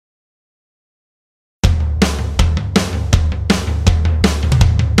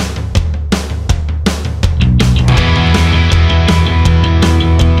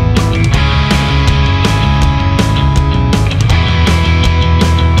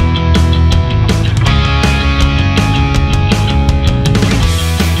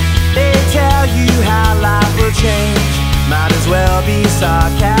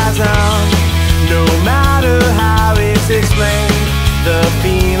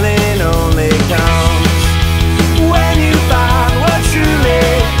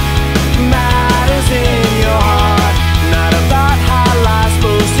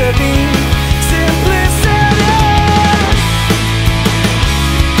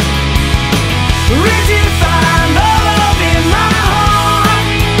redefine the love in my heart.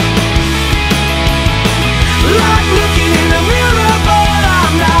 Like looking in the mirror, but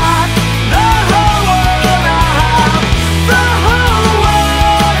I'm not. The whole world I have, the whole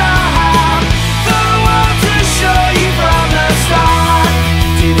world I have, the world to show you from the start.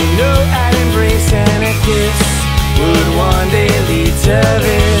 Didn't know an embrace and a kiss would one day lead to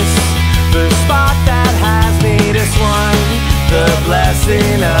this. The spark that has made us one, the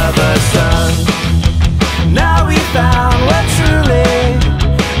blessing of a son. Now we found what truly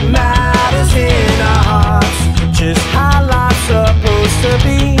matters in our hearts. Just how